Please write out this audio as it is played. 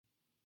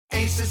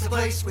Ace is the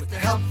place with the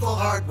helpful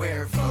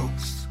hardware,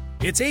 folks.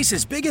 It's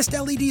Ace's biggest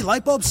LED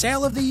light bulb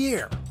sale of the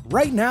year.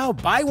 Right now,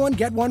 buy one,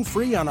 get one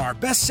free on our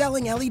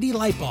best-selling LED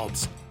light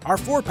bulbs. Our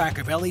 4-pack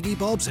of LED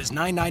bulbs is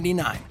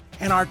 $9.99,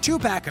 and our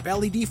 2-pack of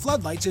LED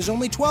floodlights is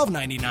only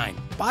 $12.99.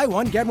 Buy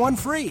one, get one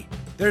free.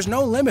 There's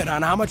no limit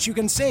on how much you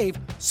can save,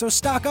 so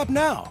stock up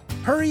now.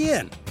 Hurry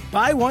in.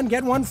 Buy one,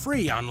 get one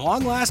free on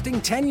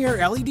long-lasting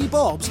 10-year LED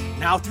bulbs,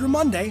 now through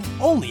Monday,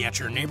 only at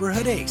your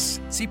neighborhood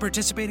Ace. See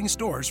participating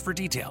stores for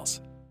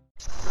details.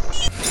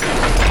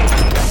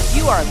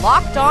 You are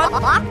Locked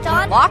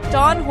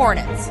On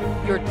Hornets,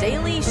 your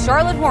daily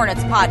Charlotte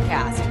Hornets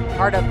podcast,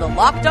 part of the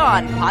Locked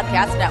On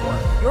Podcast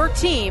Network, your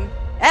team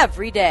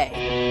every day.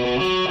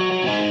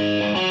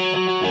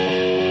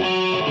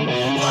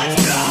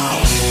 Let's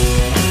go!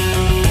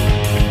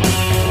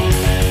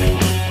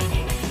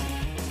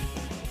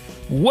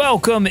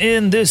 Welcome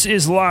in. This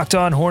is Locked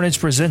On Hornets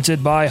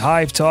presented by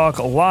Hive Talk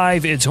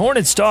Live. It's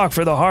Hornets Talk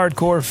for the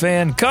hardcore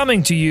fan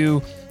coming to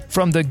you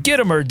from the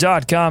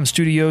Gittimer.com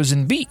studios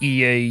in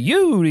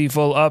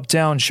beautiful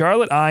uptown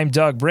Charlotte. I'm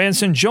Doug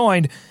Branson,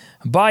 joined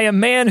by a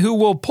man who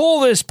will pull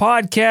this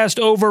podcast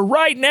over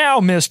right now,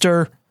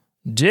 Mr.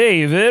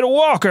 David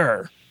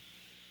Walker.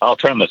 I'll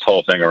turn this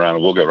whole thing around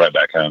and we'll go right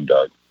back home,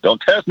 Doug. Don't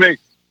test me.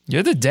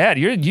 You're the dad.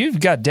 You've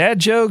got dad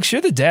jokes.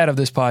 You're the dad of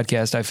this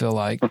podcast, I feel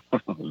like.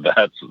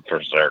 That's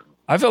for certain.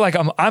 I feel like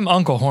I'm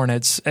Uncle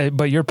Hornets,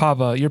 but you're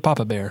Papa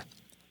Bear.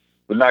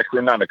 But not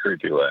in a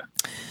creepy way.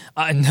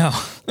 No.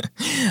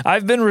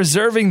 I've been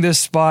reserving this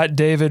spot,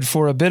 David,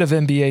 for a bit of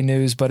NBA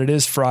news, but it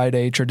is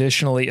Friday,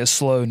 traditionally a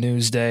slow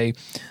news day.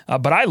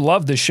 But I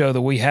love the show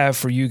that we have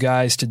for you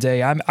guys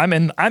today. I'm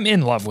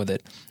in love with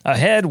it.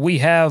 Ahead, we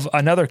have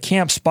another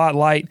camp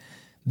spotlight.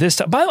 This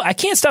time, by the way, I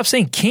can't stop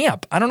saying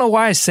camp. I don't know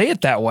why I say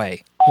it that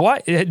way.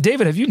 What,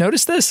 David? Have you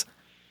noticed this?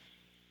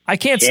 I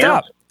can't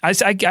stop.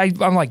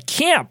 I'm like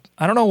camp.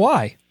 I don't know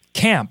why.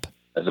 Camp.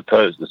 As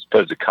opposed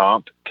to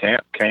camp.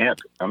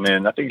 I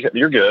mean, I think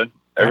you're good.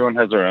 Everyone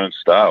has their own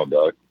style,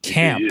 Doug.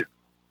 Camp.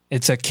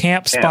 It's a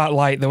camp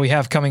spotlight that we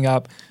have coming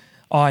up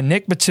on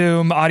Nick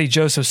Batum. Adi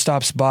Joseph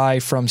stops by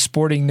from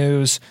Sporting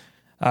News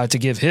to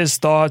give his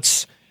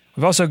thoughts.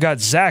 We've also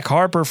got Zach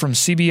Harper from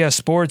CBS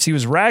Sports. He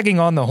was ragging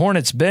on the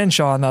Hornets bench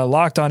on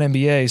Locked On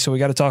NBA, so we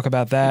got to talk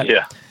about that.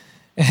 Yeah.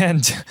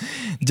 And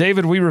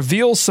David, we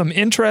reveal some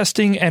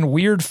interesting and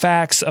weird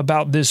facts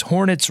about this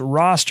Hornets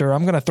roster.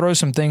 I'm going to throw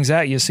some things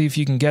at you, see if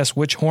you can guess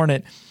which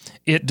Hornet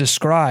it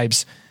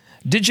describes.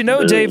 Did you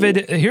know,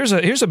 David, here's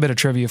a bit of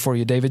trivia for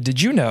you, David.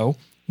 Did you know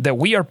that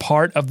we are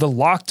part of the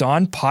Locked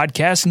On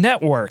Podcast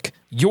Network,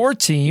 your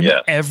team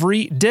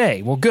every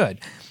day? Well, good.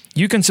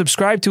 You can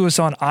subscribe to us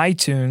on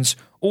iTunes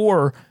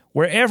or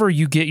wherever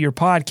you get your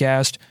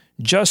podcast.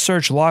 Just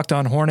search Locked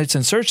On Hornets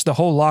and search the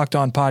whole Locked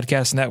On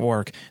Podcast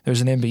Network.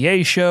 There's an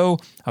NBA show,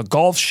 a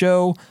golf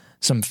show,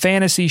 some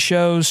fantasy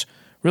shows.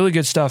 Really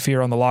good stuff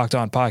here on the Locked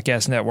On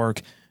Podcast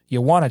Network.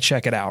 You want to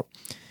check it out.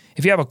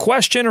 If you have a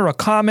question or a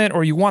comment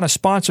or you want to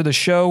sponsor the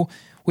show,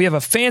 we have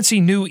a fancy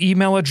new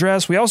email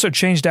address. We also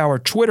changed our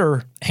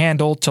Twitter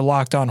handle to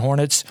Locked On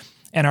Hornets,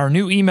 and our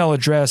new email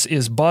address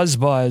is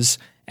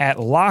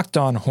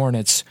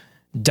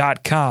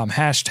buzzbuzz@lockedonhornets.com.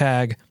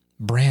 Hashtag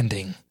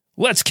branding.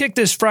 Let's kick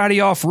this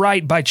Friday off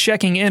right by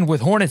checking in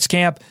with Hornets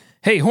camp.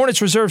 Hey,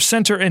 Hornets reserve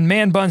center and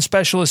man bun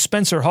specialist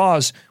Spencer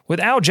Hawes,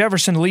 with Al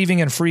Jefferson leaving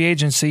in free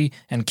agency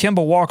and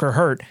Kemba Walker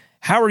hurt,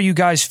 how are you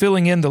guys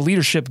filling in the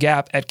leadership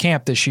gap at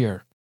camp this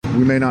year?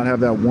 We may not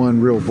have that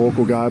one real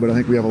vocal guy, but I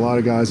think we have a lot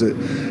of guys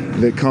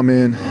that come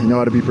in, know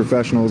how to be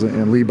professionals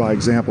and lead by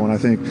example, and I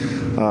think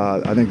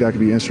that could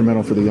be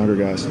instrumental for the younger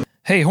guys.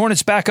 Hey,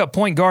 Hornets backup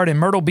point guard and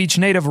Myrtle Beach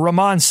native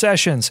Ramon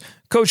Sessions.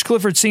 Coach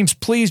Clifford seems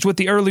pleased with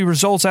the early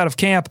results out of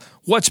camp.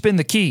 What's been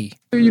the key?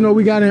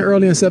 We got in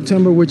early in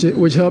September, which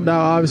helped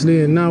out,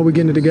 obviously, and now we're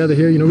getting it together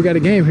here. We got a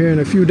game here in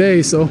a few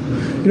days, so,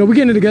 we're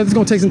getting it together. It's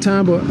going to take some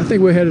time, but I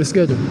think we're ahead of the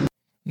schedule.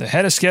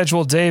 Ahead of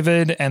schedule,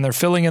 David, and they're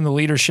filling in the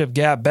leadership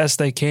gap best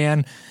they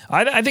can.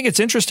 I think it's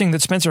interesting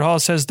that Spencer Hall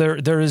says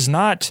there is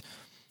not,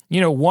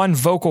 one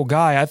vocal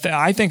guy.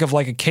 I think of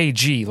like a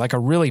KG, like a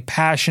really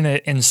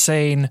passionate,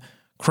 insane,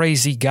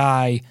 crazy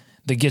guy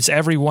that gets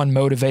everyone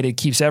motivated,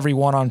 keeps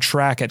everyone on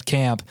track at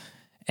camp,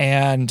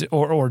 and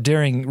or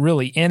during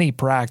really any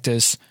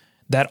practice.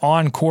 That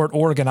on-court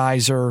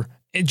organizer,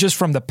 just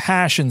from the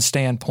passion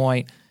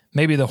standpoint,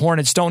 maybe the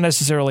Hornets don't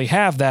necessarily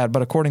have that,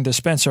 but according to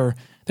Spencer,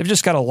 they've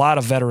just got a lot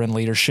of veteran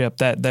leadership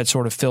that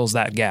sort of fills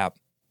that gap.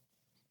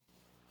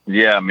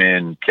 Yeah, I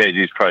mean,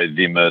 KG's probably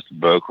the most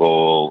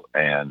vocal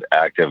and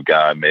active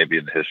guy maybe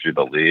in the history of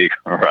the league,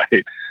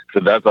 right? So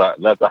that's a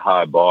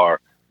high bar.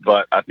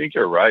 But I think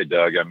you're right,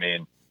 Doug. I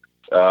mean,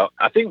 when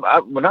I think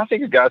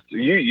of guys,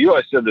 you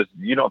always said this,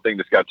 you don't think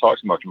this guy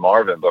talks much,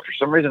 Marvin, but for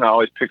some reason I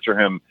always picture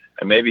him,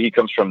 and maybe he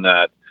comes from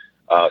that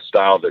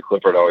style that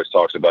Clifford always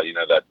talks about,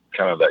 that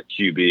kind of that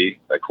QB,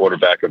 that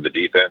quarterback of the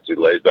defense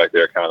who lays back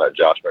there, kind of that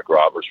Josh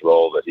McRoberts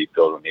role that he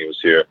filled when he was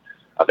here.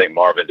 I think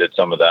Marvin did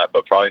some of that,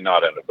 but probably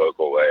not in a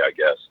vocal way, I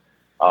guess.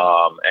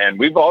 And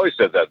we've always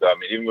said that, though. I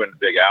mean, even when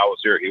Big Al was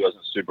here, he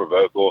wasn't super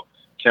vocal.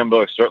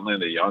 Kemba, certainly in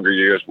the younger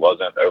years,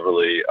 wasn't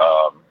overly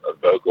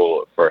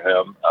vocal for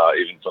him,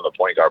 even from the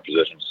point guard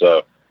position.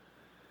 So,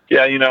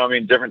 yeah,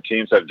 different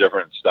teams have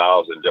different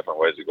styles and different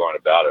ways of going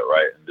about it,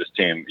 right? And this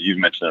team, you've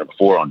mentioned it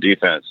before on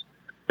defense,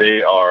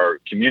 they are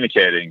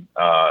communicating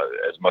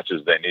as much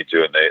as they need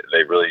to, and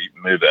they really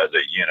move as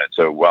a unit.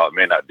 So while it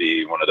may not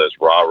be one of those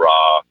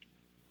rah-rah,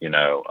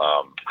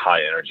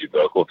 high energy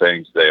vocal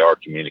things, they are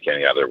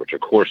communicating out there, which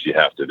of course you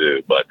have to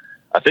do. But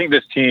I think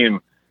this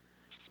team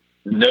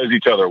knows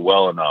each other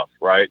well enough,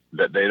 right,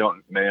 that may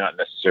not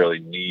necessarily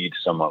need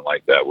someone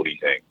like that. What do you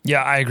think?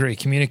 Yeah, I agree.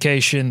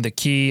 Communication, the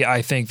key.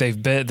 I think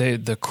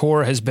the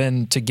core has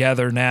been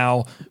together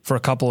now for a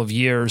couple of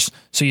years.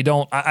 So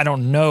I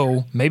don't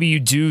know, maybe you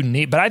do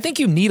need, but I think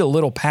you need a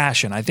little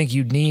passion. I think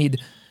you need,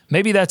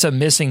 maybe that's a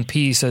missing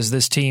piece as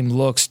this team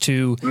looks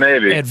to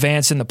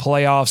advance in the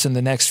playoffs in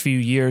the next few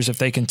years. If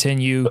they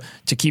continue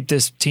to keep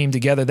this team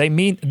together, they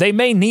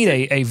may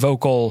need a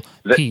vocal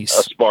piece,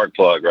 a spark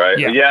plug, right?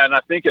 Yeah, and I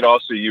think it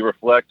also, you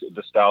reflect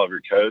the style of your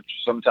coach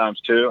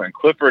sometimes too. And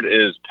Clifford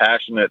is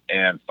passionate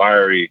and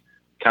fiery,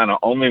 kind of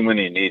only when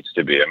he needs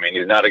to be. I mean,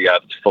 he's not a guy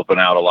that's flipping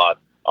out a lot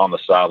on the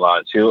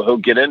sidelines. He'll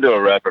get into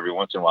a rep every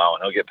once in a while,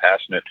 and he'll get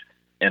passionate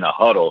in a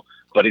huddle,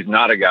 but he's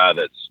not a guy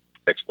that's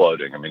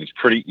exploding. I mean, he's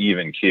pretty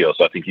even keel.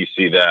 So I think you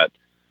see that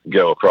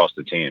go across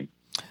the team.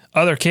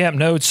 Other camp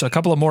notes, a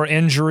couple of more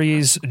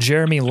injuries.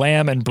 Jeremy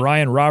Lamb and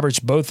Brian Roberts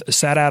both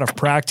sat out of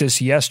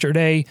practice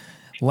yesterday.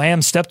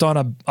 Lamb stepped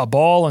on a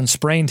ball and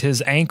sprained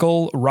his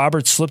ankle.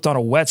 Roberts slipped on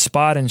a wet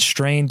spot and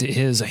strained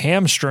his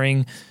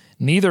hamstring.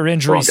 Neither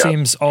injury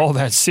seems all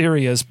that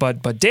serious,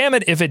 but damn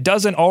it if it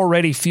doesn't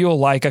already feel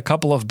like a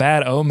couple of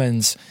bad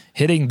omens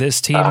hitting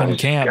this team in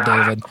camp,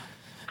 David.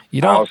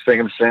 I was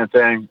thinking the same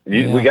thing.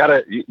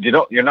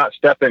 You're not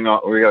stepping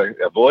on. We got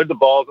to avoid the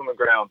balls on the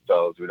ground,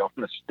 fellas. We don't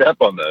want to step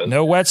on those.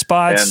 No wet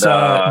spots.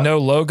 No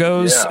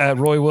logos. Yeah.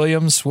 Roy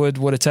Williams would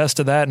attest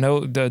to that.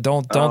 No,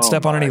 don't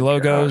step on any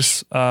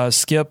logos.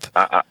 Skip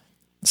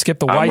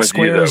the white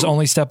squares.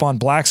 Only step on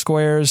black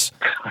squares.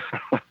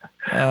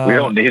 We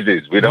don't need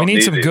these. We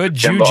need some good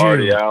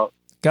juju.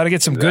 Got to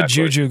get some good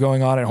juju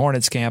going on at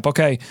Hornets camp.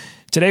 Okay.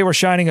 Today we're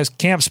shining a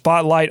camp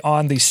spotlight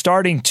on the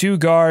starting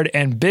two-guard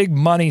and big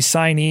money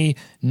signee,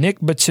 Nick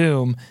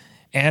Batum.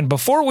 And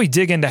before we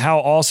dig into how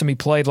awesome he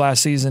played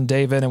last season,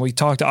 David, and we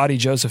talk to Adi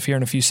Joseph here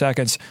in a few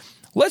seconds,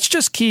 let's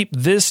just keep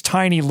this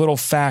tiny little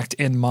fact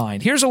in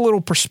mind. Here's a little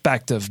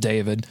perspective,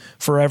 David,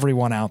 for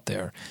everyone out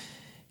there.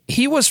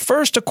 He was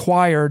first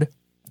acquired.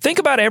 Think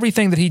about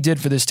everything that he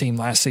did for this team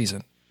last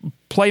season.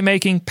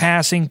 Playmaking,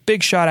 passing,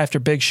 big shot after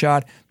big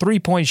shot,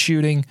 three-point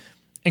shooting,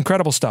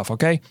 incredible stuff,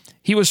 okay?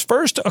 He was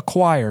first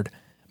acquired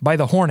by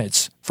the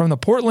Hornets from the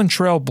Portland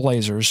Trail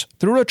Blazers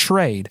through a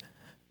trade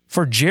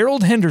for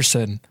Gerald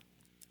Henderson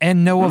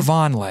and Noah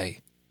Vonleh.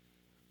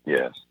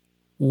 Yes.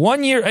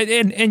 1 year,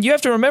 and you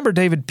have to remember,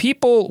 David,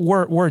 people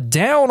were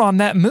down on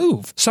that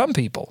move. Some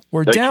people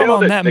were down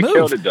on that move. They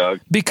killed it,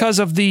 Doug. Because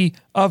of the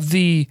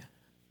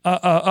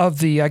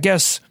I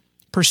guess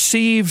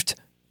perceived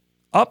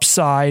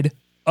upside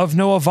of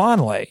Noah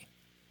Vonleh.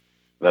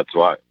 That's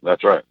right.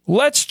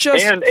 Let's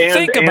just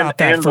think about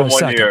that for a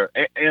second.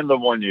 And the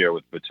 1 year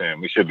with Batum,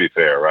 we should be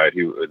fair, right?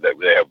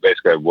 They have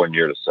basically had 1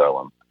 year to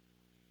sell him.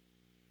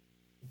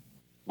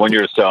 1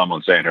 year to sell him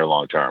on staying here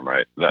long term,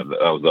 right? That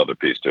was the other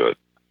piece to it.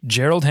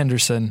 Gerald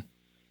Henderson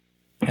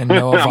and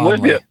Noah Vonleh. I'm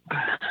with you.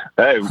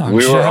 Hey,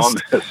 we were on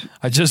this.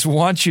 I just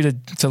want you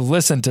to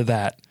listen to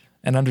that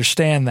and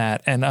understand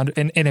that. And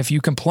if you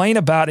complain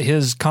about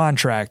his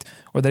contract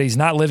or that he's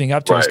not living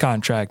up to his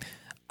contract,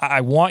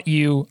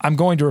 I'm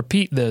going to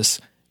repeat this: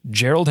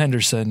 Gerald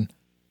Henderson,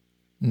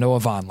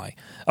 Noah Vonleh.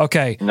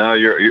 Okay. No,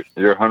 you're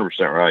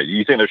 100% right.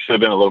 You think there should have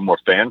been a little more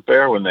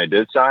fanfare when they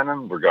did sign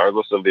him,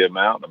 regardless of the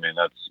amount? I mean,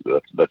 that's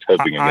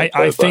hoping against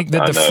I think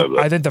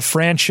I think the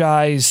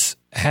franchise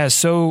has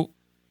so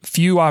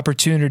few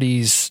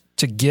opportunities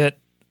to get.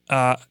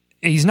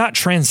 He's not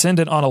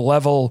transcendent on a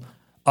level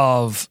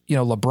of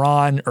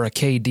LeBron or a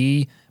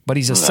KD. But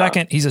he's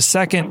a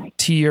second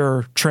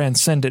tier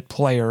transcendent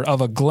player of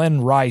a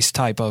Glenn Rice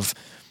type of,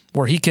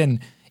 where he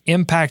can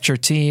impact your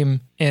team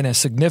in a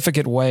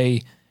significant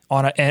way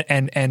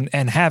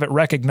and have it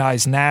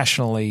recognized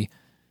nationally,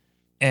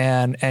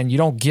 and you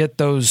don't get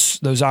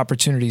those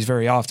opportunities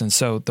very often.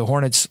 So the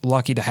Hornets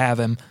lucky to have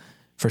him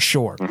for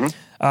sure.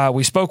 Mm-hmm.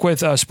 We spoke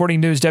with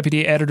Sporting News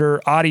deputy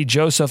editor Adi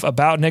Joseph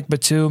about Nick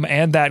Batum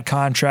and that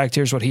contract.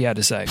 Here's what he had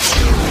to say.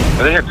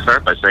 I think I'd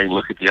start by saying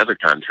look at the other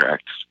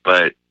contracts,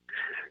 but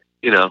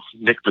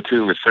Nick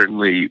Batum is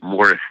certainly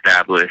more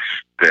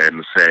established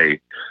than,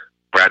 say,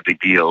 Bradley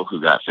Beal,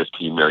 who got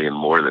 $15 million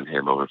more than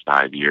him over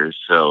 5 years.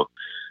 So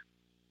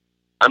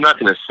I'm not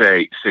going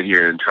to sit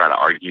here and try to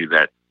argue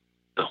that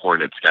the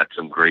Hornets got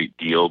some great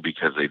deal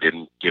because they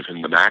didn't give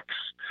him the max.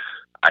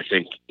 I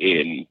think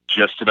in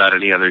just about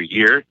any other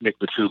year, Nick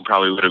Batum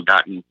probably would have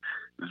gotten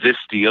this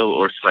deal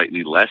or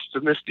slightly less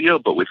than this deal.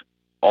 But with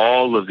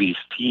all of these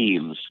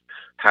teams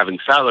having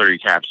salary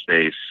cap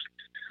space,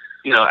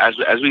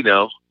 as we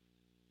know,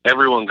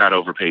 everyone got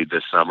overpaid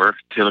this summer.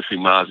 Timothy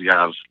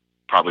Mozgov's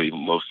probably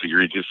most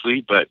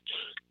egregiously, but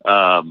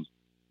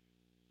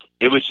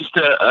it was just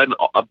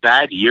a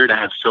bad year to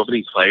have so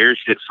many players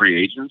hit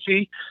free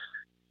agency.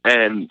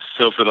 And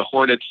so for the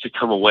Hornets to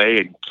come away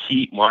and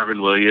keep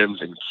Marvin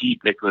Williams and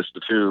keep Nicholas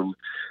Batum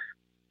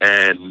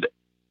and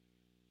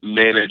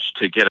manage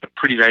to get a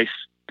pretty nice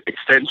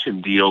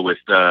extension deal with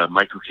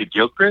Michael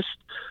Kidd-Gilchrist,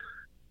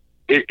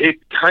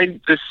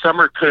 this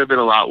summer could have been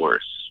a lot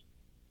worse.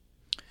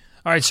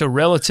 All right, so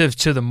relative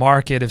to the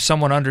market, if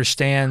someone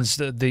understands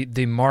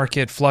the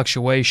market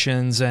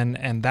fluctuations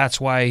and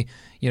that's why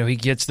he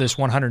gets this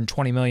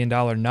 $120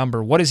 million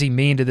number, what does he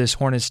mean to this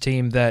Hornets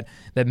team that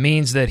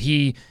means that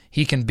he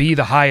can be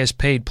the highest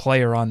paid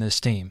player on this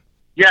team?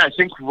 Yeah, I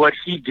think what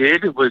he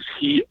did was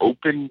he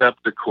opened up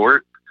the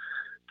court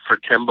for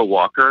Kemba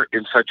Walker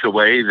in such a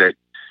way that,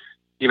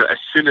 as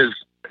soon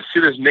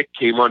as Nick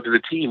came onto the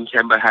team,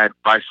 Kemba had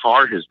by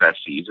far his best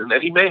season,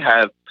 and he may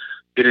have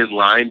been in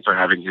line for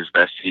having his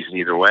best season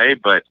either way.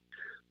 But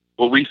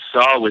what we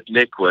saw with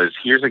Nick was,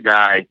 here's a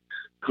guy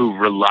who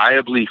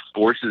reliably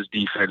forces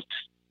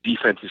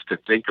defenses to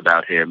think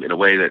about him in a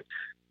way that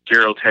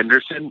Gerald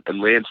Henderson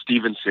and Lance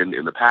Stevenson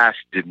in the past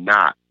did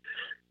not.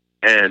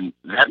 And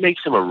that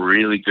makes him a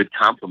really good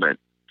compliment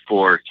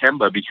for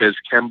Kemba, because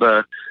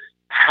Kemba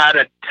had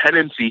a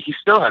tendency, he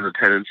still has a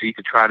tendency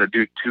to try to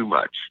do too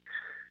much.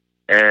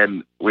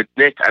 And with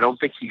Nick, I don't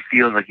think he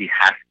feels like he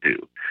has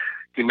to.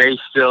 He may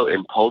still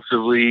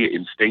impulsively,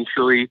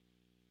 instinctually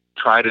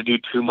try to do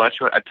too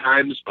much at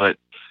times, but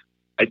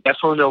I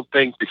definitely don't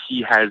think that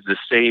he has the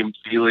same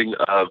feeling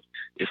of,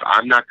 if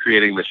I'm not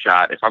creating the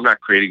shot, if I'm not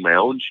creating my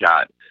own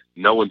shot,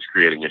 no one's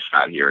creating a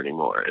shot here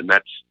anymore. And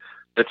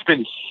that's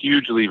been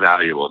hugely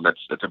valuable, and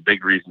that's a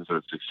big reason for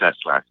the success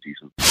last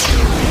season.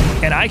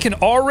 And I can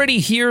already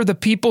hear the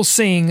people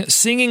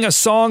singing a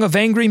song of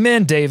angry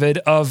men, David,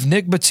 of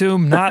Nick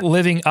Batum not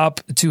living up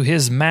to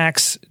his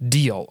max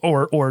deal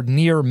or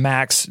near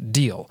max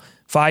deal.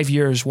 5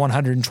 years,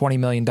 $120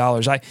 million.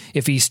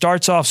 If he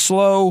starts off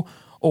slow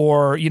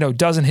or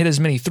doesn't hit as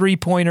many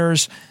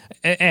three-pointers,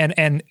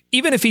 and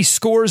even if he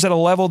scores at a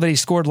level that he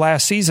scored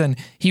last season,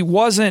 he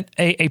wasn't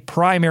a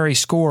primary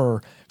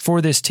scorer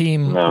for this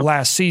team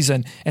last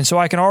season. And so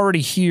I can already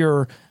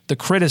hear the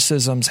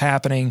criticisms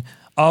happening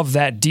of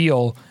that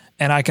deal,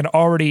 and I can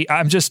already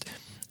I'm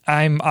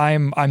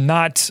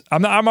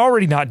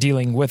already not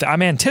dealing with it.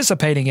 I'm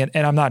anticipating it,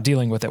 and I'm not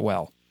dealing with it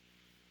well.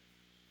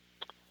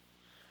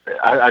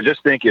 I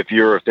just think if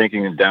you're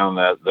thinking down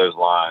those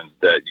lines,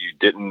 that you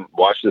didn't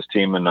watch this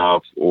team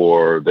enough,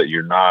 or that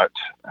you're not,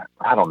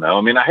 I don't know.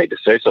 I mean, I hate to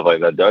say stuff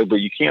like that, Doug,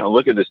 but you can't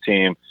look at this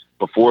team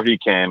before he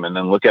came and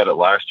then look at it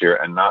last year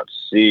and not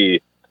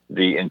see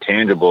the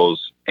intangibles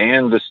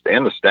and the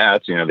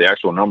stats, the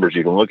actual numbers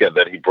you can look at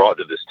that he brought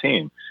to this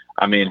team.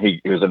 I mean,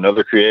 he was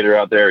another creator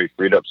out there. He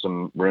freed up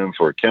some room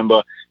for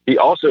Kemba. He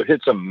also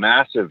hit some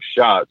massive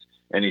shots,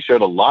 and he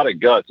showed a lot of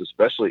guts,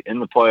 especially in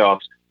the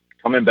playoffs,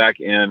 coming back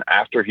in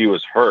after he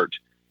was hurt,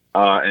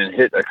 and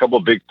hit a couple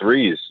of big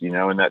threes, in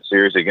that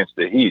series against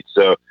the Heat.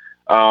 So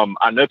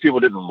I know people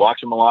didn't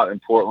watch him a lot in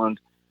Portland.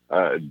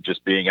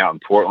 Just being out in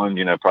Portland,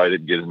 probably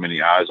didn't get as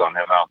many eyes on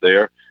him out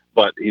there.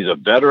 But he's a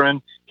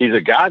veteran. He's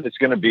a guy that's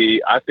going to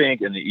be, I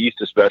think, in the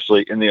East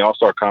especially, in the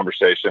All-Star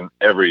conversation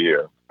every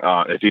year.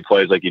 If he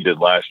plays like he did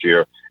last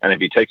year, and if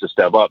he takes a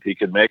step up, he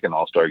could make an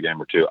All-Star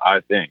game or two, I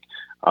think.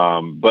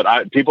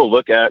 But people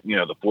look at,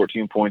 the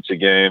 14 points a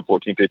game,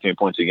 14, 15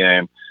 points a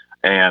game,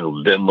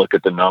 and then look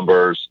at the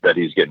numbers that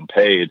he's getting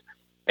paid,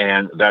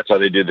 and that's how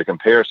they did the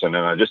comparison.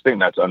 And I just think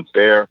that's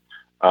unfair,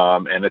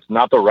 and it's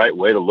not the right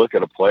way to look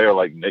at a player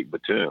like Nick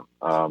Batum,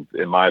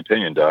 in my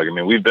opinion, Doug. I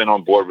mean, we've been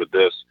on board with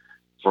this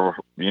for,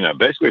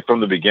 basically from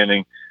the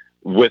beginning,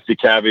 with the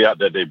caveat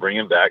that they bring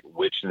him back,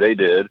 which they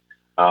did,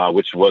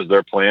 which was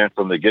their plan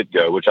from the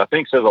get-go, which I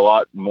think says a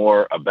lot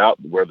more about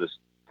where this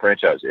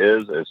franchise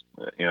is,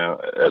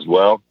 as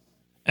well.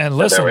 And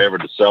listen, they were able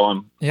to sell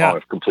him on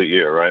a complete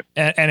year, right?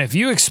 And if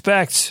you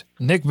expect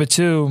Nick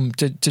Batum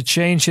to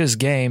change his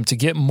game, to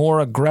get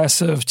more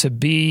aggressive, to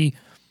be,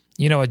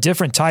 a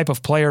different type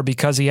of player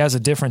because he has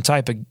a different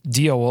type of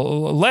deal,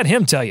 well, let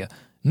him tell you.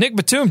 Nick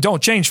Batum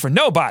don't change for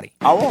nobody.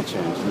 I won't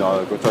change.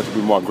 I'll try to be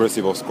more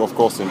aggressive, of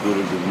course, and do a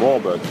little bit more,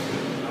 but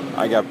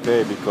I got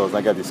paid because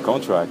I got this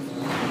contract.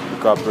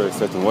 Because I play a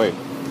certain way.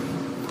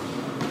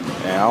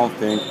 And I don't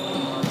think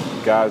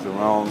guys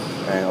around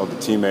and all the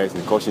teammates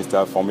and the coaching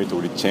staff for me to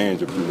really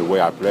change the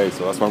way I play.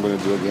 So that's what I'm going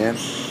to do again.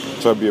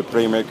 Try to be a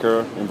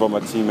playmaker, involve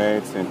my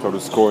teammates, and try to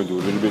score and do a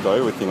little bit of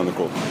everything on the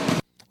court.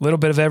 Little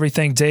bit of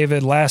everything,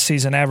 David. Last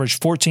season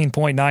averaged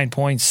 14.9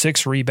 points,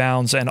 6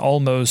 rebounds, and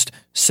almost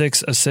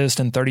 6 assists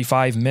in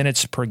 35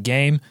 minutes per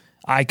game.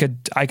 I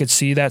could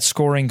see that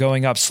scoring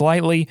going up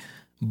slightly,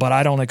 but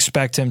I don't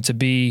expect him to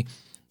be,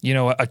 a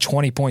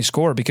 20-point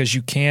scorer, because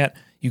you can't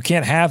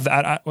have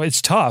that.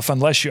 It's tough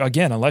unless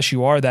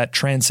you are that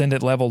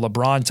transcendent level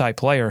LeBron type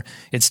player.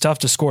 It's tough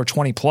to score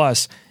 20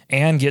 plus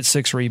and get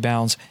 6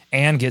 rebounds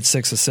and get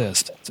 6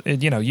 assists.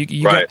 You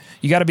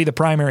got to be the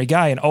primary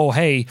guy. And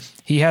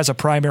he has a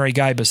primary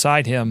guy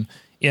beside him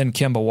in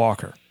Kemba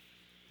Walker.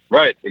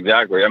 Right,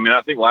 exactly. I mean,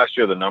 I think last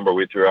year the number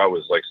we threw out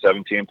was like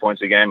 17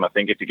 points a game. I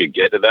think if he could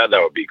get to that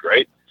would be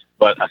great.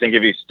 But I think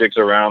if he sticks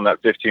around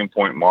that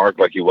 15-point mark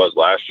like he was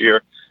last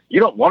year, you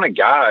don't want a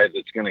guy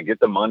that's going to get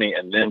the money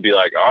and then be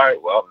like, all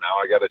right, well, now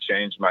I got to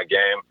change my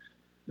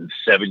game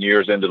 7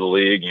 years into the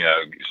league,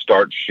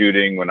 start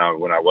shooting when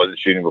I wasn't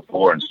shooting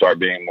before and start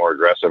being more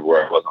aggressive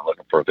where I wasn't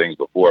looking for things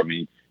before. I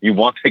mean, you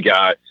want the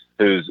guy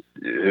who's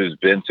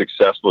been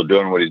successful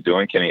doing what he's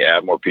doing. Can he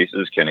add more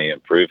pieces? Can he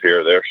improve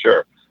here or there?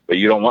 Sure. But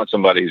you don't want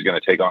somebody who's going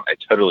to take on a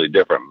totally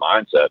different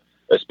mindset,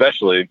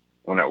 especially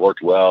when it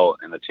worked well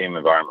in the team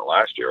environment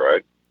last year,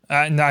 right?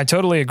 I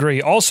totally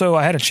agree. Also,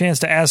 I had a chance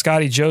to ask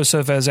Adi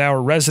Joseph, as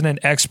our resident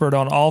expert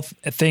on all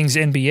things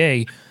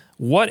NBA,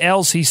 what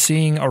else he's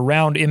seeing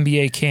around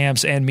NBA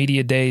camps and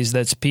media days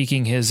that's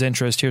piquing his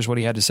interest. Here's what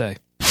he had to say.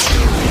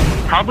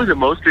 Probably the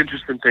most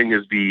interesting thing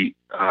is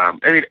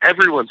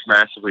everyone's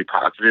massively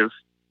positive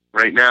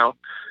right now,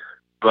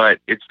 but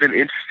it's been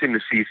interesting to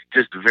see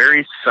just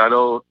very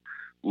subtle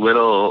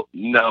little,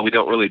 no, we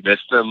don't really miss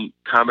them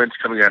comments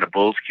coming out of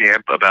Bulls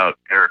camp about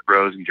Derrick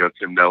Rose and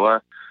Joakim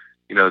Noah.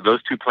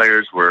 Those two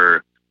players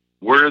were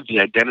the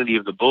identity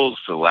of the Bulls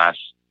for the last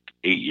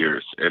 8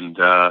 years. And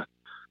I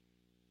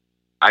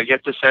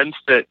get the sense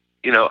that,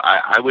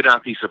 I would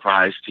not be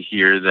surprised to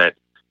hear that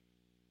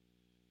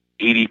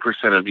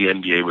 80% of the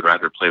NBA would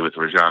rather play with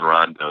Rajon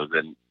Rondo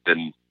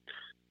than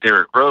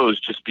Derrick Rose,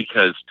 just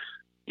because,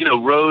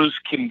 Rose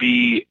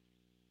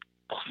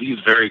he's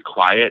very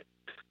quiet.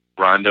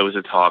 Rondo is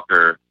a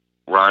talker.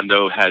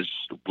 Rondo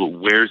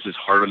wears his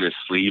heart on his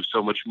sleeve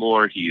so much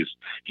more. He's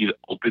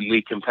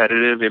openly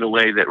competitive in a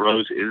way that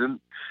Rose isn't.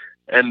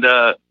 And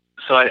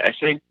so I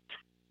think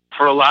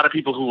for a lot of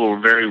people who were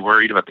very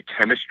worried about the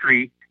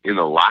chemistry in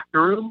the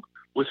locker room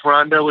with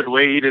Rondo and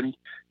Wade and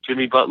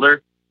Jimmy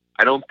Butler,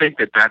 I don't think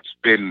that's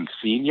been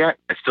seen yet.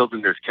 I still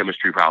think there's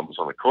chemistry problems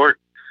on the court,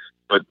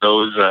 but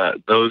those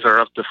are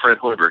up to Fred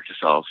Hoiberg to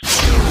solve.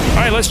 All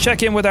right, let's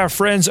check in with our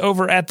friends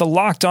over at the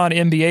Locked On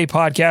NBA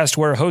podcast,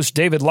 where host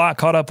David Locke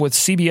caught up with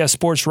CBS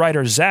Sports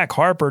writer Zach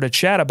Harper to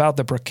chat about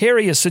the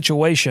precarious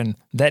situation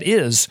that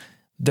is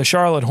the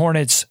Charlotte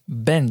Hornets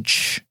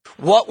bench.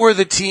 What were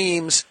the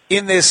teams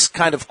in this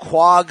kind of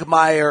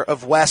quagmire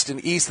of West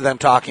and East that I'm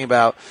talking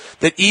about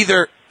that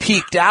either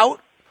peaked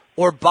out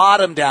or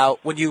bottomed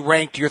out when you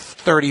ranked your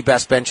 30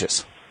 best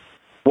benches?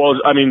 Well,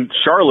 I mean,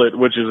 Charlotte,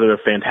 which is a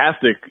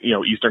fantastic,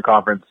 Eastern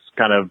Conference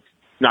kind of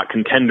not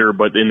contender,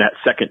 but in that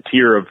second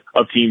tier of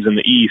teams in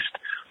the East,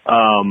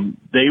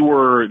 they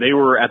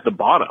were at the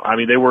bottom. I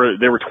mean, they were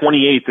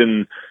 28th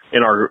in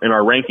our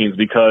rankings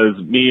because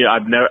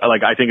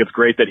I think it's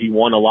great that he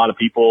won a lot of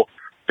people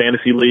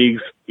fantasy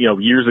leagues,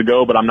 years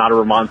ago, but I'm not a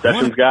Ramon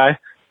Sessions guy.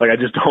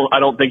 I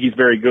don't think he's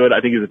very good.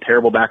 I think he's a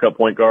terrible backup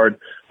point guard.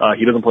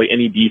 He doesn't play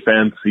any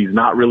defense. He's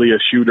not really a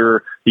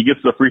shooter. He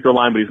gets to the free throw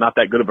line, but he's not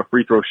that good of a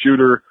free throw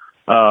shooter.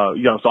 So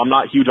I'm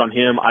not huge on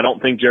him. I don't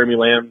think Jeremy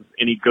Lamb's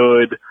any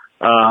good.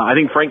 I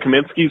think Frank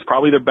Kaminsky's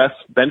probably their best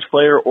bench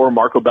player, or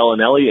Marco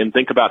Bellinelli, and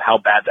think about how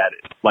bad that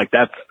is.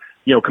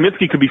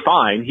 Kaminsky could be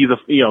fine. He's a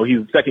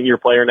second year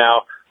player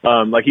now.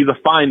 He's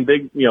a fine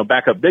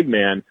backup big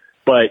man,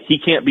 but he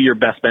can't be your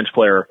best bench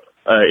player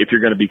if you're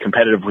going to be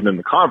competitive within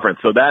the conference.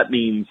 So that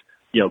means,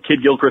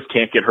 Kid Gilchrist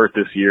can't get hurt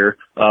this year.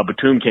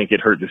 Batum can't get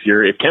hurt this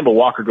year. If Kemba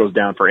Walker goes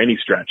down for any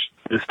stretch,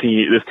 this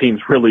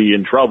team's really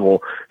in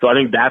trouble. So I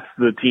think that's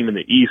the team in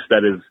the East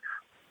that is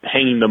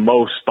hanging the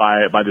most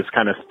by this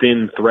kind of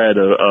thin thread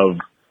of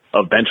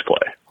bench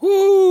play.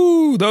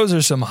 Woo! Those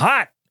are some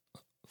hot,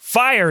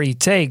 fiery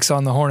takes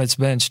on the Hornets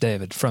bench,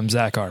 David, from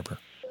Zach Harper.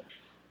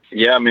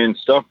 Yeah, I mean,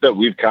 stuff that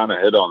we've kind of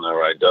hit on there,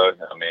 right, Doug?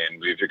 I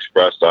mean, we've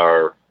expressed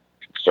our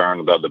concern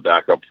about the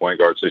backup point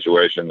guard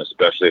situation,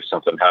 especially if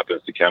something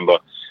happens to Kemba.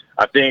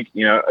 I think,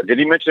 did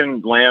he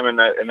mention Lamb in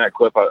that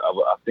clip? I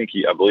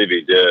believe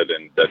he did,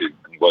 and that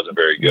he wasn't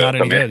very good.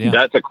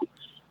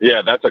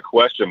 That's a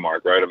question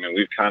mark, right? I mean,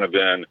 we've kind of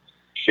been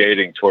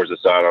shading towards the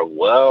side of,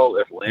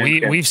 if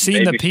Lamb we've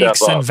seen the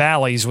peaks and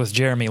valleys with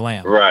Jeremy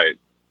Lamb, right?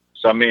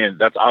 So I mean,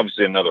 that's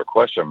obviously another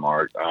question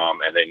mark,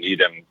 and they need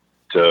him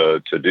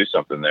to do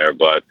something there.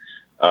 But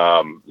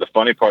the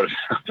funny part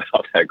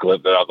about that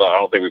clip that I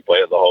don't think we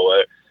played it the whole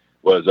way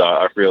was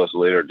our fearless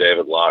leader,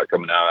 David Locke,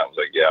 coming out. I was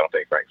like, I don't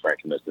think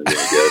Frank Kaminsky is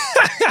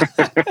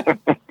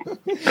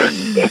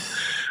any good.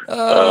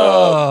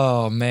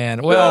 Oh,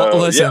 man. Well,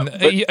 listen,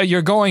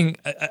 you're going,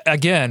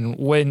 again,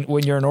 when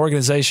you're an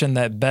organization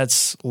that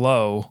bets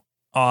low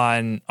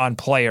on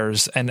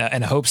players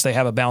and hopes they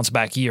have a bounce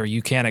back year,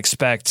 you can't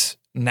expect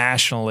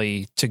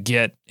nationally to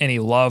get any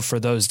love for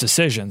those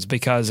decisions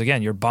because,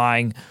 again, you're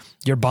buying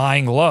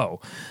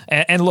low.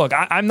 And look,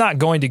 I'm not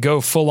going to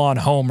go full on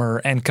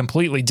homer and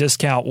completely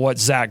discount what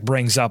Zach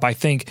brings up. I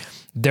think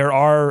there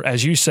are,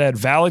 as you said,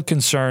 valid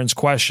concerns,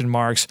 question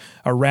marks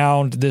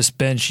around this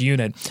bench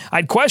unit.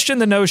 I'd question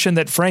the notion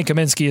that Frank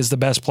Kaminsky is the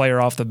best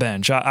player off the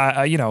bench.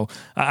 I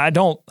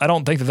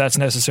don't think that that's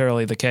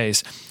necessarily the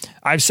case.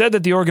 I've said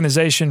that the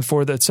organization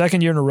for the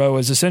second year in a row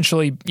is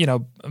essentially,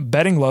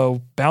 betting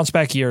low, bounce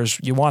back years.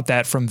 You want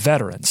that from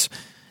veterans.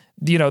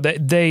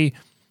 They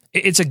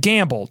it's a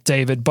gamble,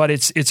 David, but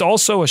it's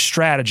also a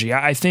strategy.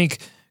 I think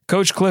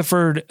Coach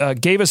Clifford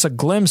gave us a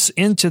glimpse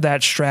into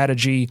that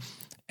strategy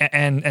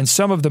and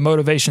some of the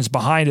motivations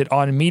behind it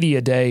on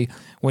Media Day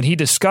when he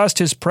discussed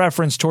his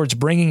preference towards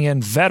bringing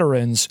in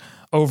veterans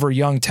over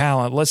young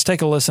talent. Let's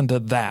take a listen to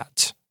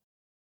that.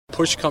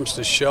 Push comes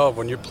to shove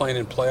when you're playing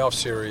in playoff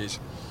series.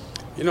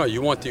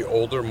 You want the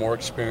older, more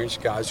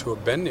experienced guys who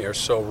have been there.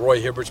 So Roy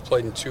Hibbert's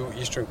played in 2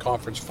 Eastern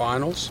Conference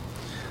Finals.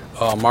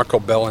 Marco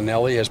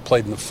Bellinelli has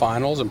played in the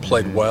finals and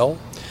played well.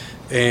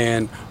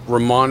 And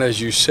Ramon, as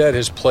you said,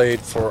 has played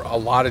for a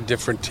lot of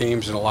different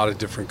teams and a lot of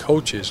different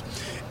coaches.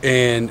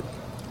 And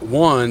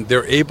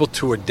they're able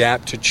to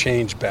adapt to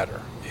change better.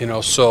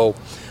 So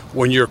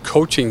when you're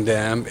coaching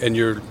them and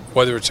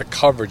whether it's a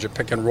coverage, a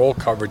pick and roll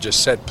coverage, a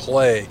set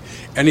play,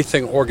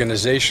 anything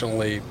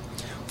organizationally,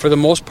 for the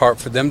most part,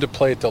 for them to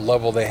play at the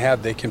level they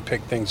have, they can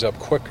pick things up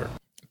quicker.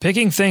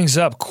 Picking things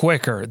up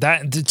quicker.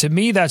 That, to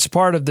me, that's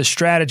part of the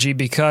strategy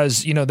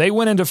because, they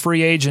went into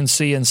free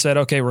agency and said,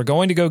 okay, we're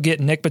going to go get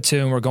Nick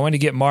Batum. We're going to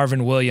get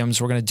Marvin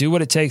Williams. We're going to do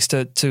what it takes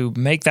to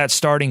make that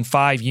starting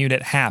 5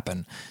 unit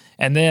happen.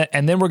 And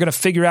then we're going to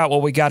figure out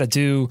what we got to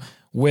do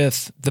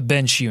with the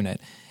bench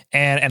unit.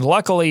 And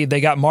luckily,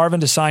 they got Marvin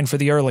to sign for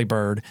the early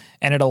bird,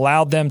 and it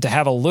allowed them to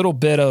have a little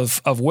bit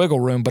of wiggle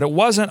room, but it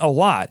wasn't a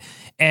lot.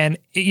 And,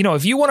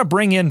 if you want to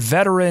bring in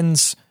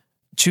veterans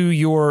to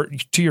your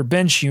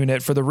bench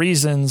unit for the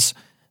reasons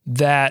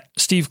that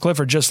Steve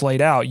Clifford just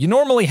laid out, you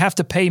normally have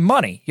to pay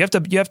money. You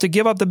have to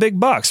give up the big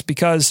bucks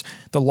because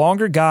the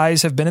longer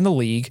guys have been in the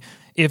league,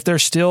 if they're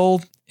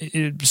still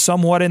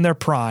somewhat in their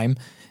prime,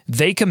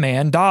 they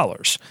command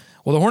dollars.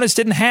 Well, the Hornets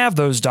didn't have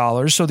those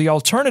dollars, so the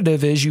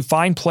alternative is you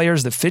find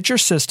players that fit your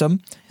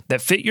system, that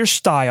fit your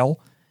style,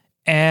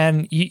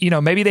 and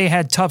maybe they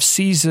had tough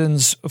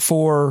seasons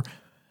for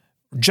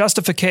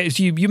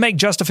justification. You make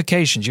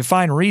justifications. You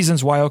find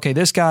reasons why, okay,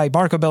 this guy,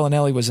 Marco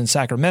Bellinelli, was in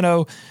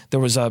Sacramento. There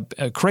was a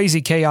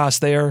crazy chaos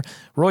there.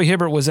 Roy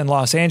Hibbert was in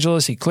Los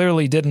Angeles. He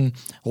clearly didn't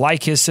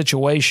like his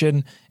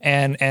situation,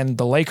 and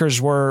the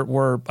Lakers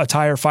were a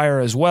tire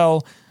fire as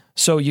well.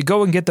 So you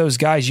go and get those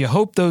guys. You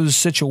hope those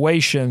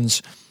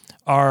situations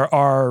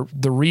are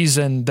the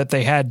reason that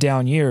they had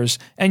down years,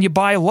 and you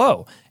buy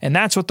low. And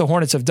that's what the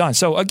Hornets have done.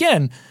 So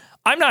again,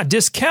 I'm not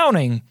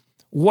discounting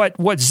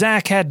what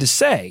Zach had to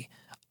say.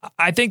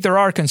 I think there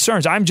are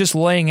concerns. I'm just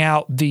laying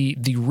out the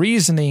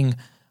reasoning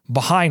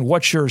behind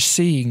what you're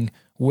seeing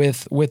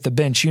with the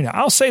bench unit.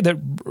 I'll say that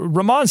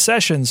Ramon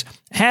Sessions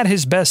had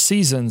his best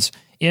seasons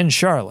in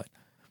Charlotte,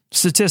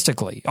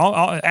 statistically.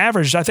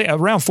 Averaged, I think,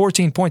 around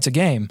 14 points a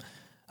game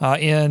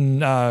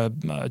in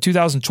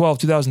 2012,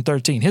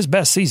 2013, his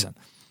best season.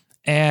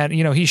 And,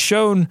 he's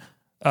shown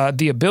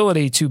the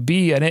ability to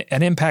be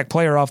an impact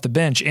player off the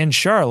bench in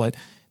Charlotte.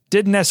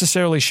 Didn't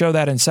necessarily show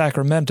that in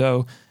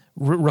Sacramento.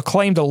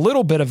 Reclaimed a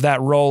little bit of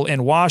that role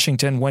in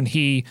Washington when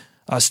he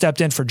stepped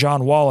in for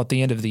John Wall at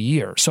the end of the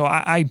year. So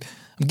I'm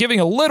giving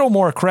a little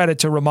more credit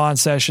to Ramon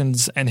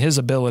Sessions and his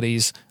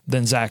abilities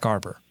than Zach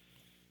Arbor.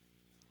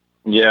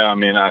 Yeah,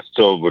 I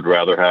still would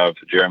rather have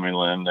Jeremy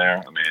Lin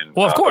there.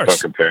 Well, of course, if I'm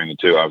comparing the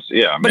two,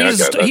 obviously, yeah. But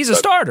he's a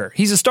starter.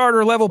 He's a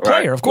starter level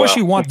player. Right. Of course,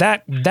 you want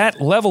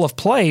that level of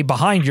play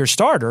behind your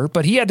starter,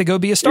 but he had to go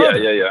be a starter.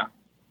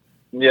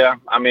 Yeah.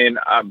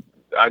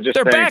 I just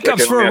they're think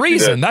backups for a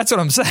reason. That's what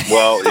I'm saying.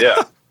 Well,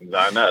 yeah,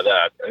 I know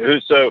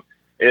that. So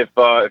if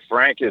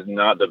Frank is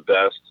not the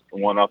best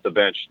one off the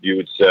bench, you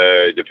would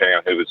say, depending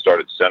on who would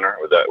start at center,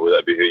 would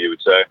that be who you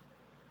would say?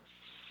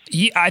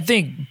 Yeah, I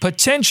think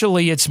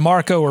potentially it's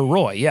Marco or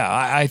Roy. Yeah,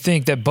 I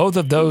think that both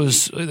of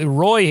those,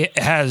 Roy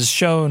has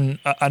shown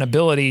an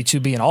ability to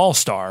be an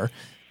all-star,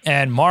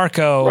 and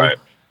Marco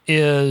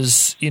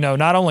is,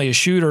 not only a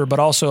shooter, but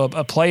also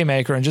a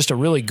playmaker and just a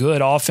really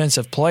good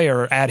offensive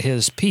player at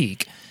his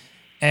peak.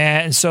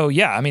 And so,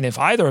 yeah, if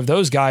either of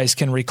those guys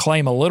can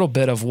reclaim a little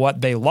bit of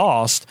what they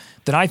lost,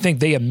 then I think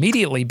they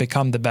immediately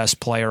become the best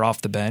player off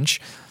the bench.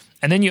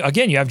 And then you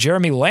have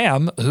Jeremy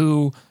Lamb,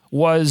 who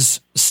was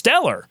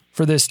stellar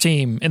for this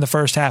team in the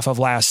first half of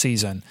last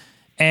season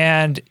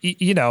and,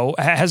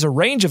 has a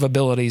range of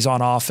abilities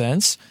on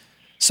offense.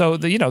 So,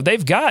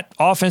 they've got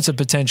offensive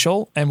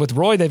potential, and with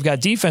Roy, they've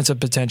got defensive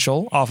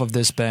potential off of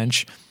this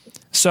bench.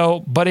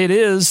 So, but it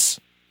is,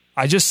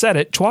 I just said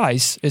it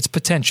twice, it's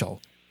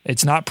potential.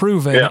 It's not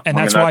proven, and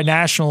that's why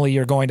nationally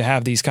you're going to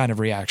have these kind of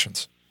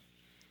reactions.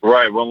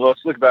 Right. Well,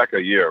 let's look back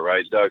a year,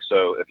 right, Doug?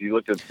 So if you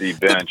looked at the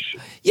bench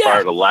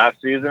prior to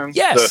last season,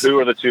 so who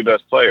were the two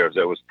best players?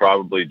 It was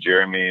probably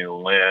Jeremy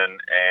Lin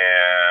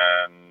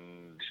and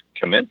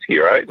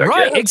Kaminsky, right?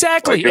 Right,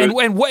 exactly.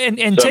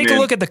 And take a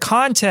look at the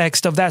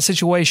context of that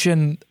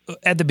situation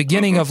at the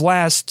beginning of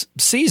last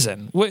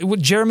season.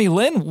 Jeremy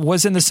Lin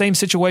was in the same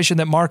situation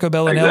that Marco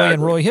Bellinelli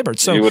and Roy Hibbert.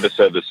 So you would have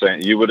said the same.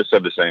 You would have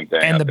said the same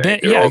thing. And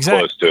You're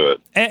exactly close to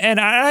it.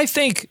 And I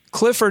think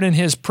Clifford in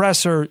his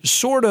presser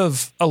sort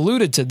of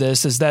alluded to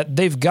this: is that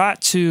they're going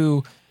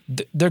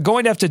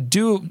to have to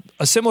do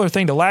a similar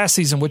thing to last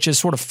season, which is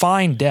sort of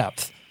find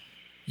depth.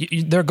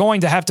 They're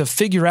going to have to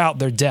figure out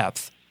their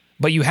depth.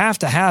 But you have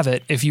to have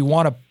it if you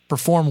want to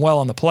perform well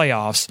in the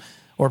playoffs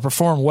or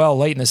perform well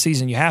late in the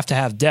season, you have to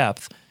have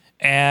depth.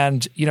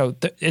 And,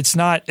 it's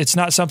not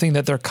something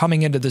that they're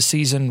coming into the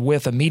season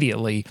with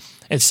immediately.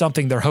 It's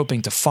something they're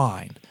hoping to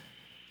find.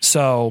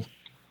 So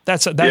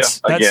that's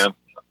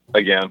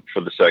again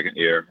for the second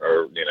year,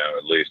 or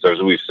at least as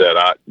we said,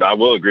 I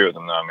will agree with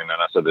them. I mean,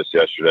 and I said this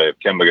yesterday. If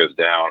Kemba goes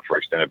down for an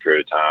extended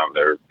period of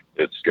time,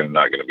 it's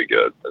not going to be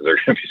good. They're going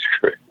to be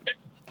screwed.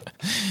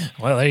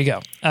 Well, there you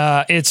go.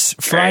 It's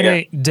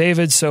Friday,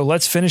 David. So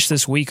let's finish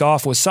this week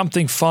off with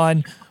something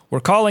fun. We're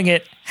calling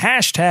it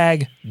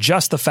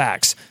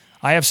 #JustTheFacts.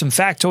 I have some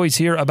factoids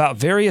here about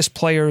various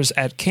players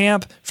at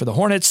camp for the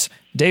Hornets.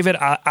 David,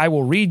 I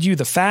will read you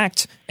the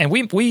fact, and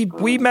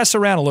we mess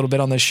around a little bit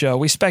on this show.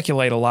 We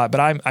speculate a lot, but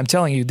I'm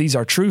telling you, these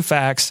are true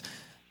facts.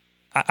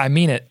 I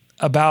mean it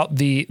about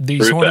these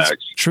true Hornets.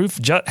 Facts.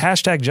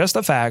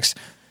 #JustTheFacts.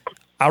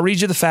 I'll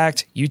read you the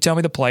fact. You tell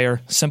me the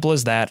player. Simple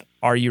as that.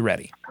 Are you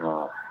ready?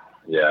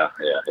 Yeah,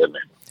 hit me.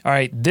 All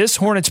right. This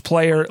Hornets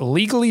player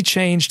legally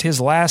changed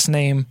his last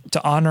name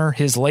to honor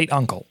his late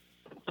uncle.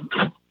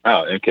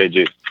 Oh,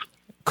 MKG.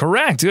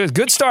 Correct.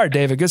 Good start,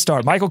 David. Good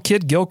start. Michael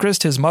Kidd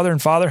Gilchrist, his mother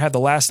and father had the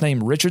last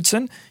name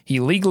Richardson.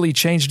 He legally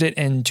changed it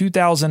in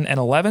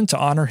 2011 to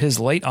honor his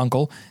late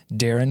uncle,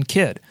 Darren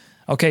Kidd.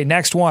 Okay,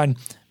 next one.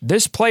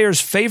 This player's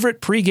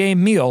favorite pregame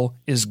meal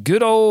is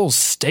good old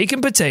steak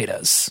and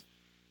potatoes.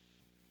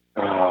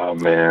 Oh,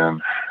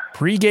 man.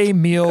 Pregame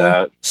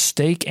meal,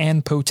 steak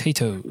and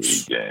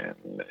potatoes. Pregame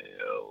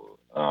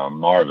meal.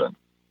 Marvin.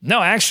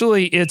 No,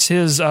 actually, it's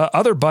his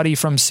other buddy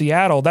from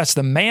Seattle. That's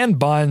the man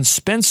bun,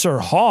 Spencer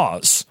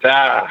Hawes.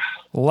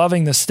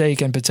 Loving the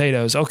steak and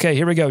potatoes. Okay,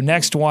 here we go.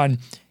 Next one.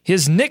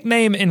 His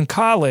nickname in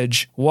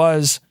college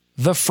was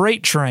the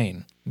Freight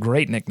Train.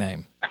 Great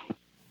nickname.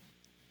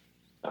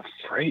 The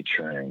Freight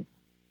Train.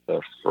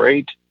 The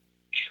Freight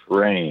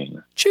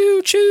Train.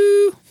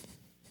 Choo-choo.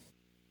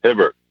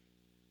 Hibbert.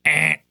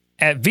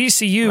 At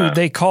VCU,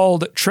 they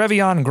called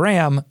Trevion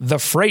Graham the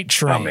Freight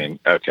Train. I mean,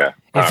 okay.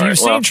 If you've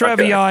seen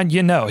Trevion,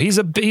 you know he's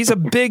a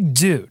big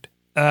dude,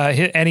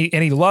 and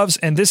he loves.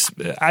 And this,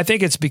 I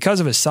think it's because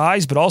of his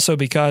size, but also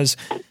because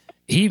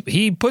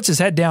he puts his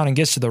head down and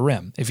gets to the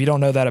rim. If you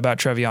don't know that about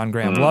Trevion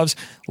Graham, loves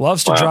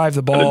to drive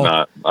the ball. I did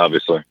not,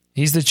 obviously.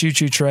 He's the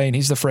choo-choo train.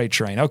 He's the freight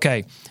train.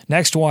 Okay,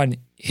 next one.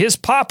 His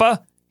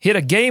papa hit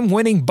a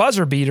game-winning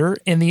buzzer beater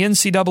in the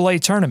NCAA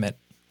tournament.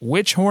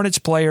 Which Hornets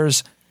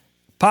player's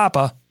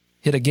papa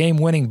hit a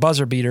game-winning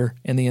buzzer beater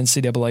in the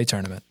NCAA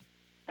tournament?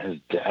 His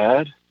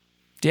dad?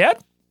 Dad?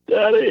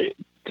 Daddy.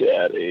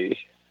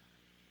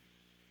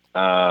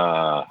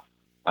 I'm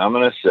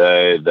going to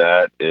say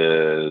that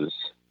is...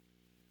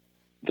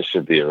 This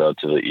should be a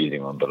relatively easy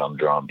one, but I'm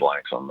drawing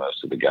blanks on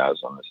most of the guys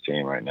on this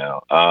team right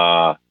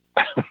now.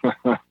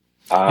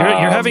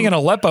 You're having an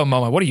Aleppo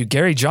moment. What are you,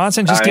 Gary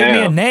Johnson? Just give me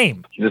a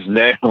name. Just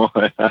name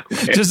one.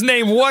 Just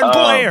name one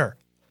player.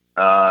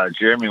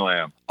 Jeremy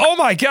Lamb. Oh,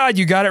 my God,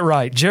 you got it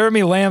right.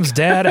 Jeremy Lamb's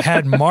dad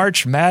had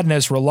March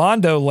Madness.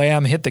 Rolando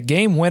Lamb hit the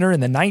game winner in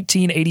the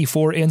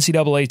 1984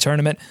 NCAA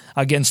tournament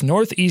against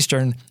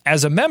Northeastern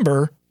as a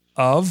member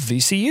of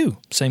VCU,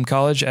 same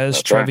college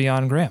as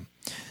Trevion Graham.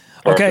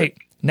 Okay,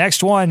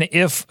 next one.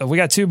 If we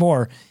got two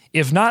more.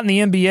 If not in the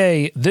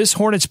NBA, this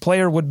Hornets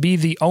player would be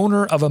the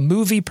owner of a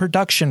movie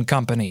production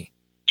company.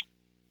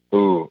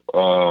 Ooh,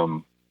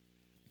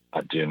 I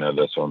do know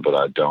this one, but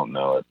I don't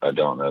know it. I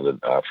don't know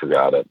that. I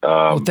forgot it.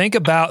 Well, think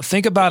about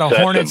a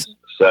Hornets.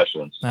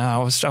 Sessions. No, I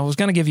was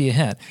going to give you a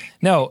hint.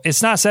 No,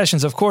 it's not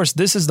Sessions. Of course,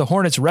 this is the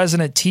Hornets'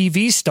 resident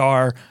TV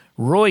star,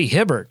 Roy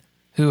Hibbert,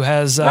 who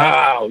has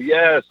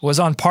was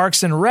on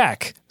Parks and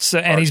Rec. So,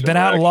 and he's been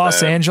out in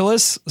Los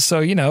Angeles.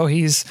 So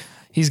he's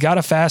got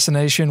a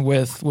fascination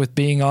with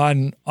being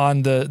on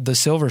the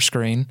silver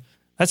screen.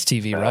 That's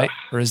TV, right?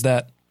 Or is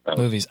that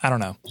movies? I don't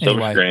know.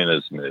 Silver anyway. screen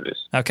is movies.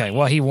 Okay.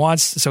 Well, he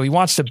wants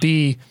to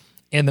be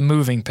in the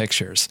moving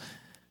pictures.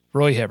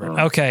 Roy Hibbert.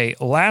 Okay.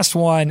 Last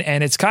one,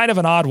 and it's kind of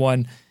an odd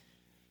one.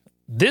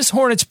 This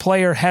Hornets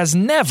player has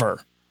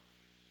never,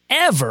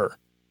 ever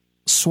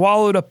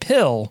swallowed a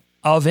pill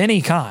of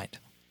any kind.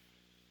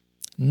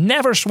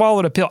 Never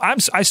swallowed a pill.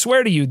 I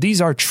swear to you,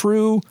 these are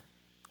true,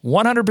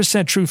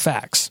 100% true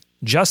facts.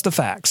 Just the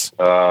facts.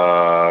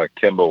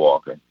 Kemba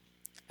Walker.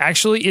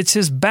 Actually, it's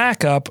his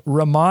backup,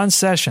 Ramon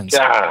Sessions.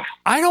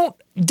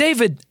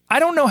 David, I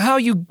don't know how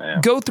you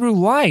go through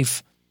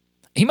life.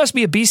 He must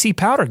be a BC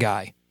powder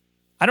guy.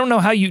 I don't know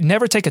how you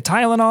never take a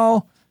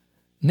Tylenol,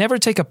 never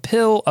take a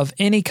pill of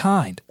any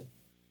kind.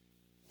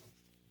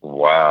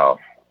 Wow.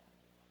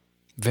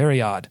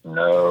 Very odd.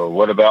 No.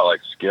 What about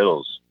like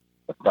Skittles?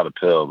 That's not a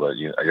pill, but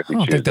I guess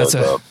you chew those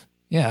up.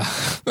 Yeah.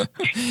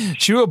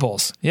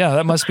 Chewables. Yeah,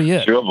 that must be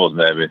it. Chewables,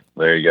 maybe.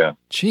 There you go.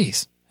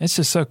 Jeez. It's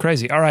just so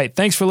crazy. All right.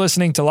 Thanks for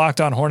listening to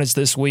Locked On Hornets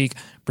this week,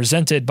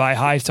 presented by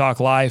Hive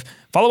Talk Live.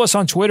 Follow us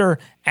on Twitter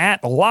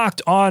at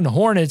Locked On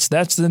Hornets.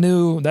 That's the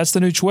new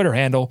Twitter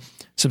handle.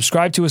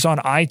 Subscribe to us on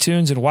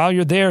iTunes. And while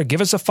you're there,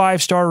 give us a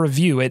 5-star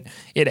review.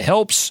 It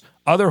helps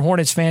other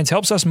Hornets fans,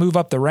 helps us move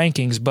up the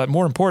rankings. But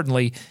more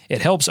importantly,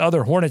 it helps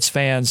other Hornets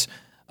fans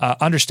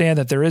understand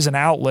that there is an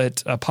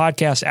outlet, a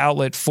podcast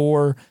outlet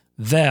for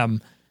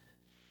them.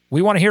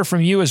 We want to hear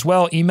from you as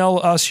well.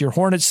 Email us your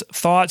Hornets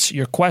thoughts,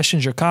 your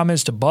questions, your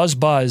comments to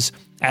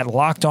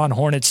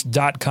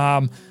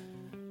buzzbuzz@lockedonhornets.com.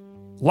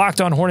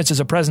 Locked On Hornets is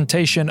a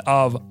presentation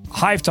of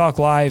Hive Talk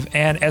Live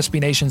and SB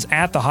Nations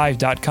at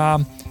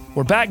thehive.com.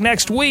 We're back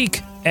next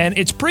week, and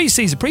it's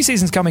preseason.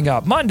 Preseason's coming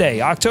up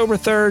Monday, October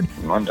 3rd.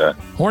 Monday.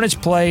 Hornets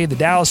play the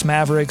Dallas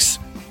Mavericks.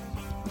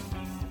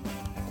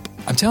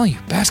 I'm telling you,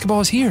 basketball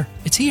is here.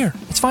 It's here.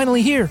 It's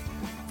finally here.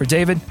 For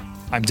David,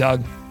 I'm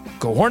Doug.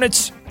 Go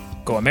Hornets.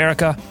 Go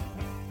America.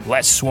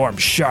 Let's swarm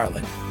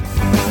Charlotte.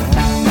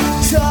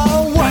 So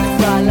what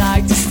if I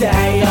like to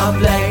stay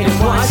up late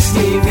and watch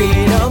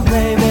TV? Don't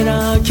blame it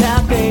on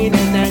caffeine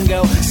and then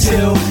go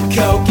to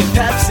Coke and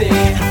Pepsi.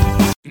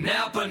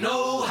 Napa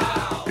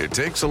know-how. It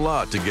takes a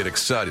lot to get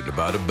excited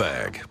about a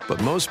bag, but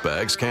most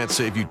bags can't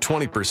save you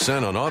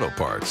 20% on auto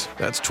parts.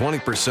 That's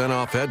 20%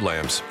 off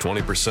headlamps,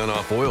 20%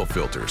 off oil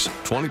filters,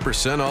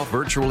 20% off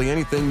virtually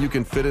anything you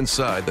can fit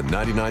inside the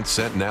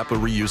 99-cent Napa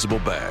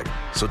reusable bag.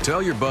 So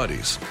tell your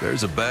buddies,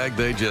 there's a bag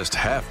they just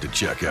have to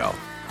check out.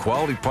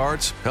 Quality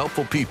parts,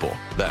 helpful people.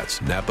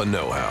 That's Napa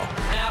know-how.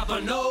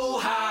 Napa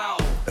know-how.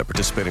 At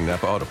participating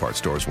Napa Auto Parts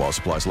stores while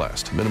supplies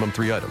last. Minimum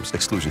 3 items.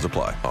 Exclusions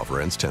apply.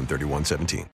 Offer ends 10/31/17.